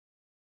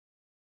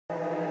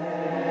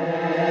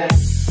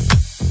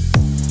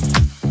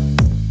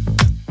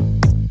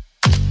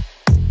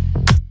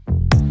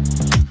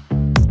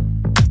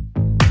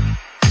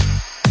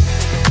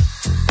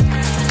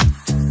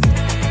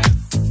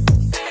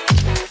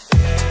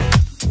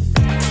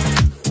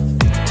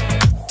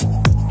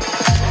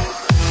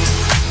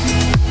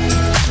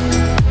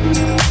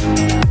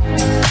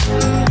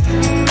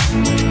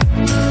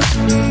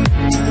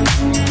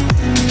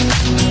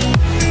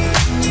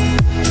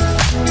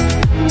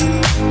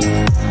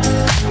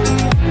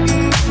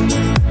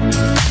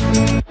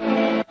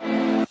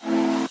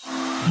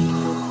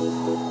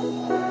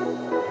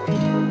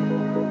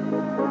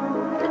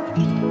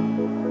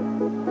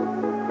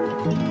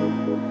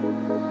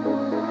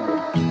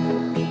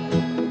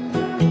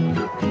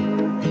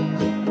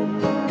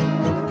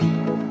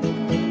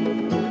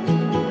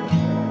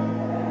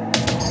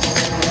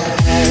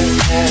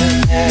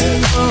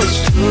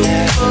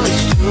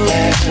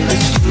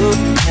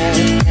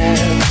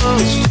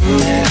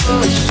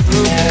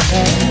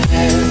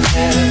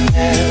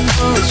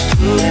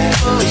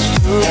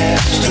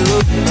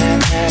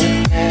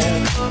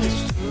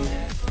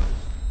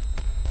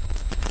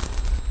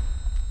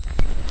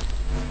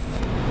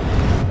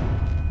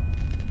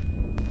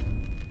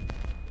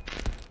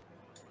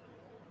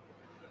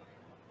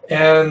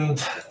And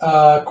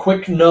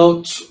quick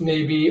note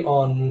maybe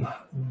on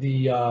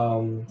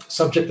the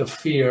subject of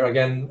fear.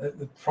 Again,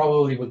 it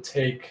probably would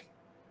take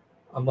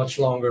a much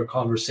longer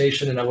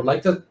conversation, and I would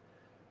like to,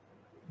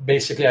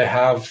 basically I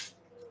have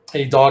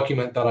a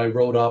document that I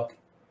wrote up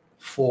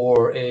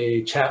for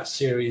a chat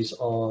series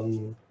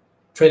on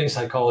trading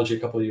psychology a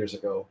couple of years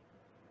ago.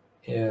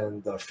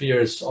 And fear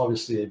is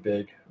obviously a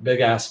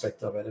big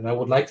aspect of it. And I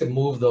would like to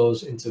move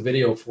those into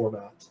video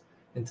format,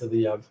 into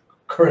the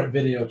current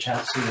video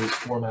chat series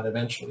format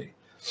eventually.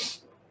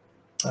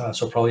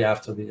 So probably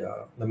after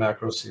the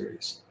macro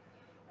series.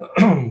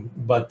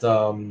 But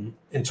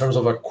in terms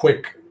of a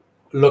quick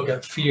look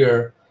at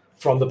fear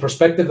from the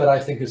perspective that I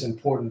think is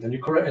important, and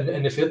you correct,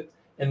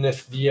 and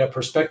if the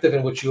perspective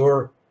in which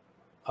you're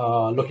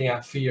looking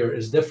at fear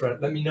is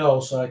different, let me know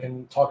so I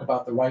can talk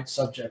about the right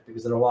subject,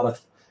 because there are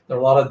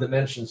a lot of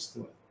dimensions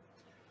to it.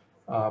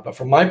 But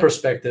from my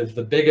perspective,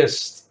 the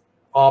biggest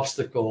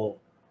obstacle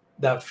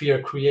that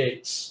fear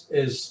creates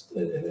is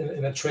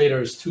in a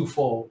trader is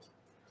twofold.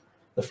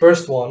 The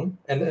first one,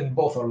 and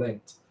both are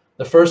linked.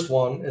 The first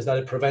one is that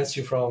it prevents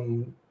you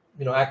from,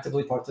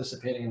 actively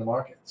participating in the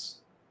markets.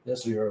 Yeah,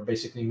 so you're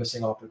basically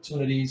missing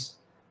opportunities.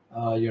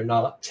 You're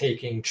not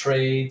taking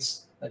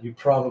trades that you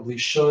probably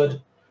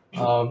should.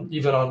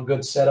 Even on good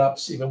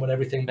setups, even when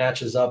everything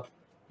matches up,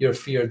 your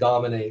fear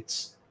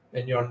dominates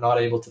and you're not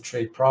able to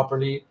trade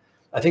properly.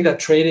 I think that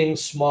trading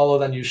smaller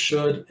than you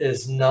should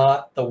is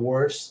not the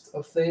worst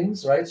of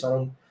things, right? So I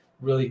don't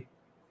really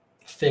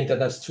think that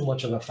that's too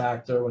much of a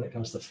factor when it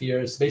comes to fear.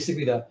 It's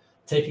basically the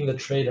taking the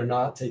trade or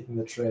not taking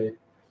the trade.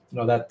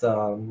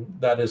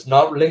 That is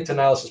not linked to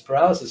analysis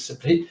paralysis.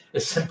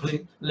 It's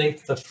simply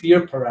linked to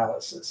fear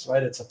paralysis,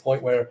 right? It's a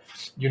point where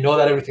you know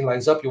that everything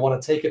lines up, you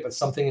want to take it, but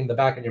something in the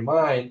back of your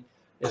mind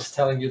is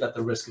telling you that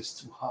the risk is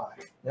too high.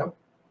 Yep.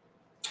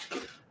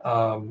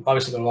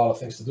 Obviously, there are a lot of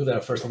things to do there.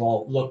 First of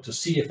all, look to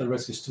see if the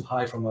risk is too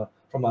high from a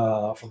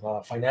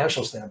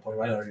financial standpoint,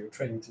 right? Are you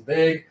trading too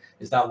big?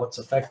 Is that what's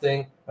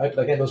affecting, right?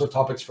 But again, those are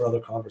topics for other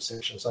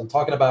conversations. So I'm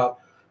talking about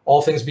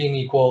all things being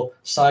equal,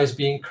 size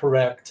being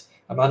correct,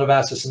 amount of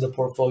assets in the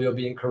portfolio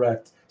being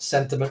correct,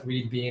 sentiment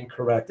read being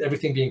correct,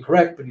 everything being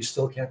correct, but you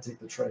still can't take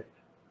the trade.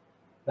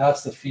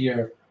 That's the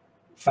fear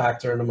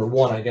factor number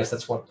one. I guess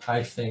that's what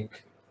I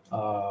think.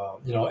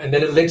 And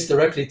then it links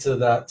directly to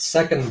that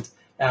second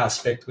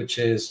aspect, which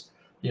is,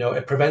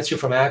 it prevents you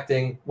from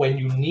acting when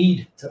you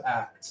need to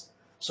act.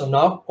 So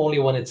not only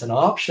when it's an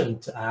option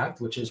to act,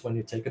 which is when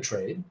you take a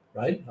trade,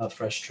 right, a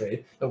fresh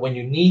trade, but when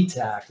you need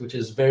to act, which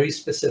is very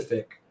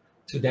specific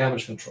to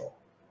damage control.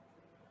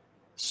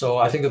 So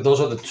I think that those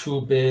are the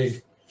two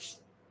big,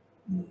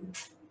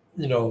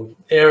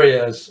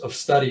 areas of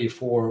study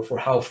for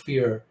how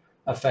fear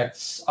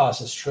affects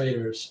us as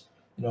traders,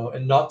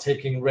 and not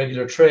taking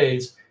regular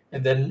trades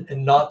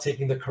and not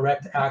taking the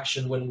correct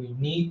action when we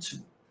need to.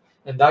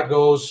 And that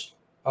goes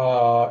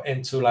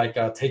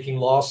into taking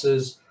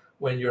losses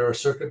when your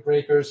circuit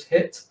breakers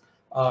hit,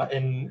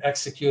 in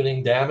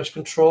executing damage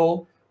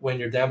control when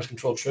your damage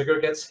control trigger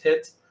gets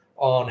hit,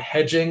 on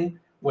hedging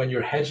when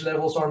your hedge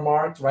levels are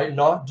marked, right?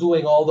 Not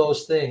doing all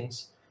those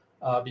things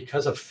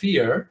because of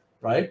fear,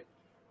 right?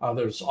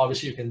 There's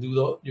obviously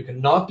you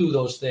can not do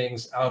those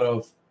things out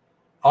of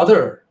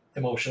other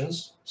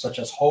emotions, such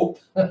as hope,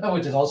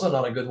 which is also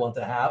not a good one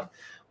to have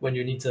when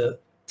you need to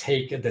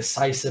take a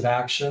decisive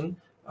action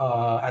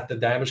at the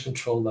damage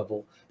control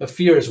level. But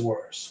fear is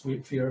worse.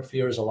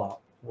 Fear is a lot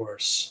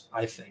worse,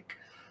 I think.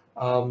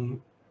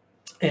 And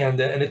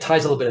it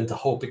ties a little bit into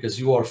hope, because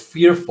you are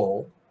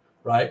fearful,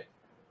 right,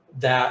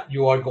 that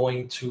you are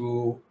going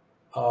to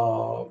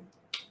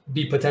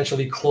be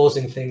potentially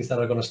closing things that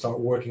are going to start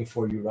working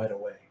for you right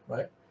away,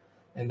 right?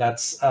 And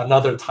that's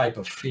another type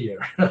of fear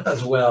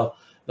as well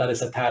that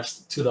is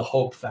attached to the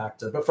hope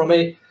factor. But from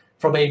a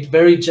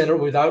very general,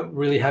 without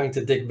really having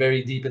to dig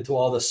very deep into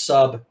all the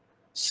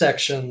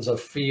subsections of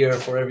fear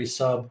for every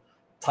sub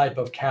type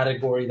of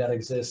category that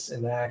exists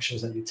in the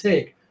actions that you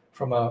take,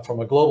 from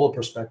a global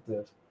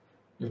perspective,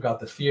 you've got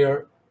the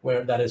fear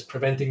that is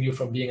preventing you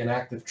from being an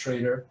active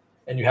trader,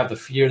 and you have the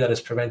fear that is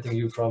preventing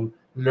you from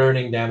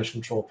learning damage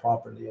control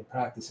properly and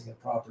practicing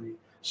it properly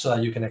so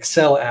that you can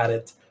excel at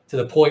it to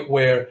the point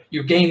where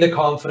you gain the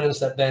confidence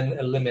that then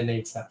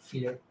eliminates that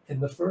fear in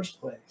the first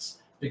place,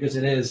 because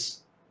it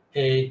is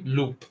a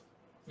loop.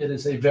 It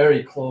is a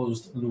very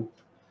closed loop.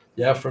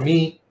 Yeah, for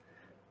me,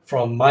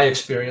 from my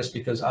experience,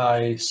 because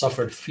I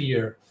suffered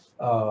fear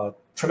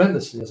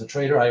tremendously as a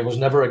trader. I was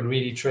never a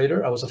greedy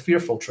trader. I was a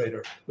fearful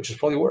trader, which is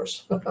probably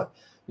worse. I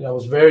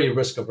was very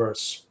risk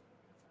averse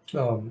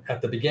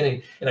at the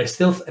beginning, and I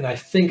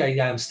think I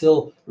am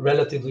still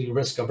relatively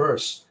risk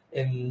averse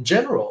in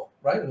general.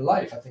 right? In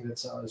life, I think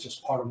it's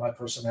just part of my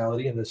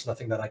personality, and there's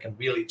nothing that I can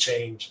really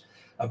change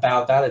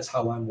about that. It's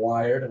how I'm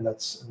wired, and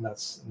that's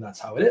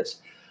how it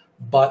is.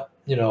 But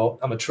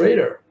I'm a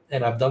trader,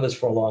 and I've done this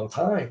for a long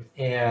time,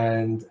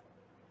 and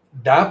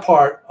that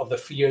part of the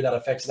fear that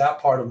affects that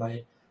part of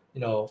my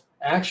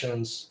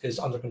actions is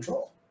under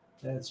control.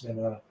 And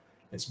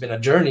it's been a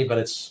journey, but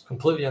it's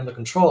completely under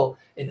control,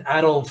 and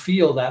I don't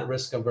feel that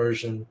risk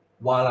aversion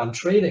while I'm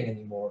trading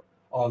anymore.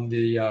 On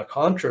the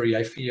contrary,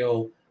 I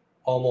feel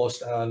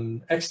almost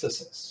an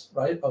ecstasy,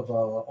 right,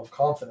 of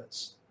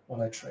confidence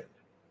when I trade.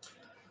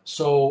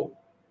 So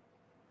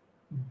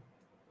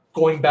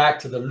going back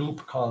to the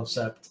loop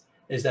concept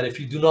is that if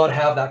you do not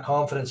have that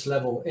confidence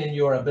level in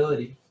your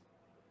ability,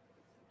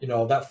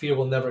 that fear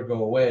will never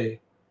go away.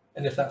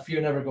 And if that fear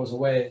never goes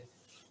away,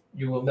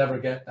 you will never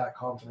get that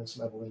confidence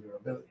level in your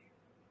ability.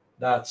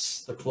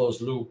 That's the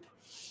closed loop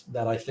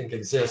that I think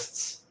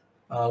exists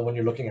when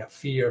you're looking at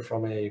fear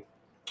from a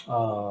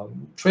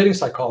trading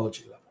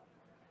psychology level.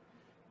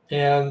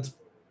 And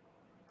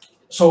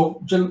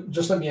so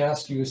just let me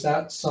ask you, is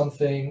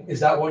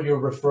that what you're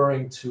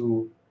referring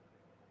to?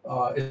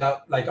 Is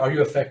that like, are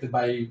you affected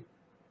by,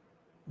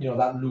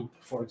 that loop,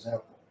 for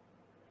example?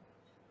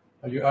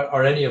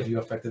 Are any of you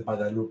affected by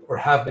that loop, or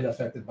have been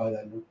affected by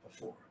that loop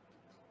before?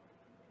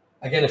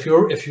 Again, if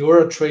you're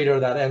a trader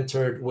that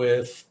entered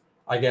with,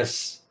 I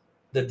guess,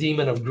 the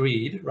demon of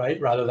greed, right,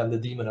 rather than the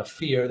demon of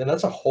fear, then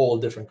that's a whole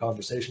different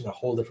conversation, a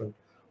whole different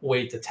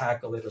way to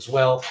tackle it as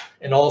well,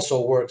 and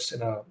also works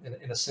in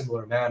a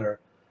similar manner,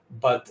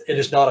 but it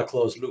is not a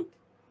closed loop.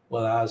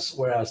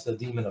 Whereas the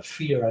demon of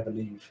fear, I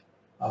believe,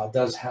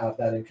 does have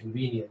that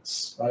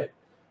inconvenience, right?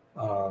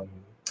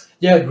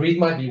 Greed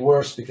might be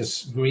worse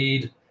because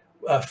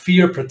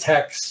fear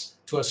protects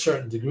to a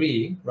certain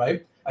degree,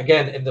 right?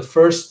 Again, in the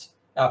first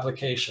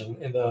application,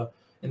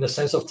 in the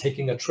sense of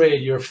taking a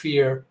trade, your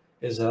fear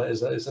is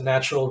a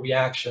natural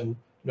reaction,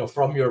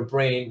 from your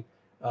brain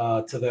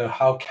to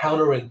how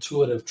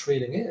counterintuitive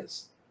trading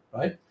is,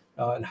 right?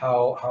 And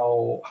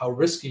how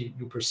risky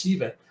you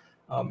perceive it,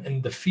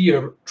 and the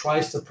fear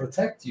tries to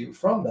protect you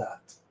from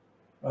that,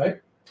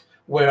 right?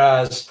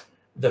 Whereas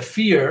the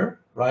fear,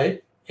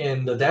 right,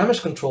 in the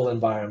damage control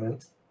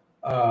environment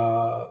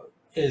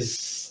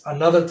is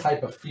another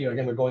type of fear.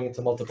 Again, we're going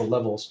into multiple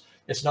levels.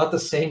 It's not the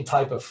same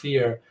type of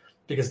fear,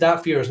 because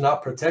that fear is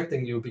not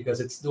protecting you,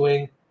 because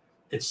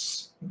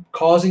it's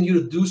causing you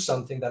to do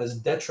something that is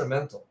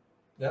detrimental.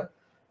 Yeah,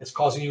 it's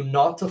causing you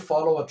not to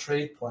follow a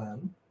trade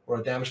plan or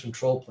a damage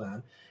control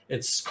plan.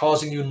 It's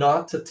causing you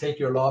not to take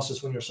your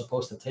losses when you're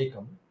supposed to take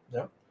them.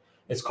 Yeah,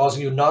 it's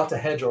causing you not to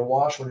hedge or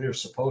wash when you're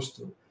supposed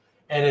to,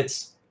 and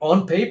it's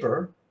on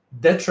paper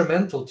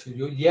detrimental to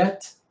you.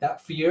 Yet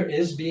that fear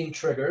is being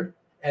triggered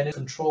and is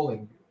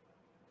controlling you.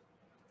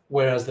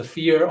 Whereas the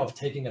fear of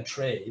taking a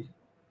trade,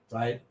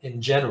 right,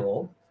 in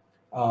general,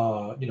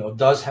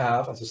 does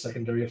have as a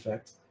secondary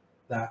effect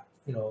that,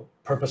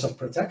 purpose of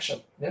protection.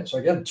 Yeah. So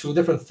again, two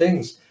different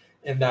things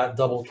in that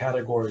double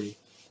category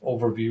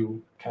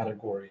overview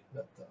category.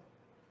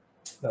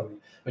 But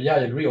yeah, I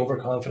agree.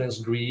 Overconfidence,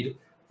 greed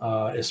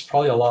is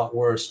probably a lot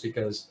worse,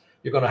 because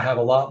you're going to have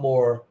a lot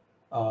more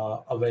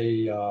of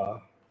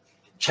a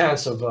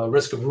chance of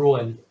risk of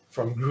ruin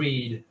from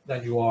greed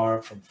than you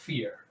are from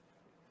fear.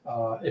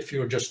 If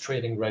you're just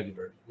trading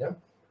regularly. Yeah,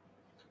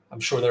 I'm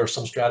sure there are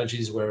some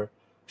strategies where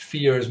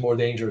fear is more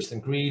dangerous than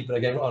greed, but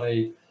again, on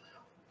a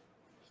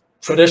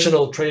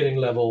traditional trading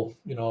level,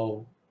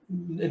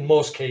 in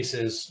most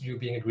cases, you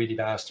being a greedy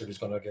bastard is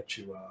going to get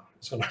you.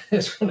 It's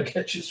going to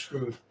get you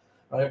screwed,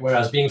 right?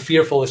 Whereas being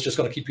fearful is just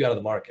going to keep you out of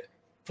the market,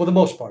 for the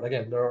most part.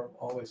 Again, there are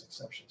always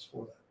exceptions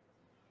for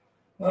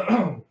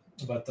that.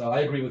 But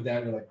I agree with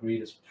Daniel that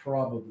greed is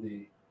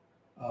probably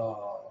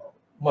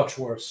much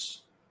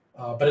worse.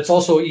 But it's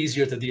also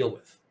easier to deal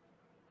with.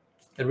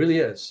 It really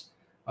is.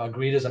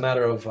 Greed is a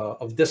matter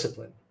of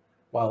discipline,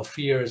 while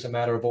fear is a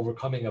matter of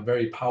overcoming a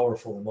very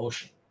powerful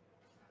emotion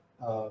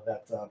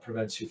that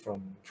prevents you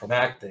from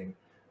acting.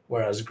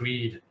 Whereas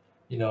greed,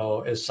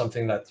 is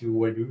something that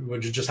you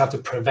just have to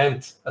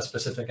prevent a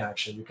specific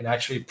action. You can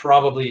actually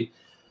probably,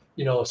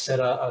 set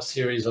a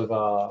series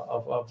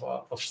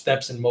of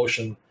steps in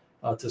motion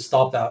to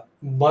stop that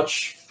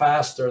much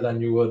faster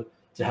than you would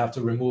to have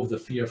to remove the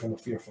fear from a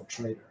fearful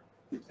trader.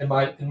 In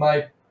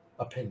my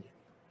opinion.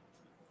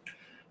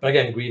 But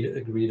again,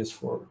 greed is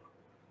for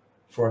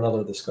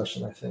another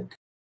discussion, I think.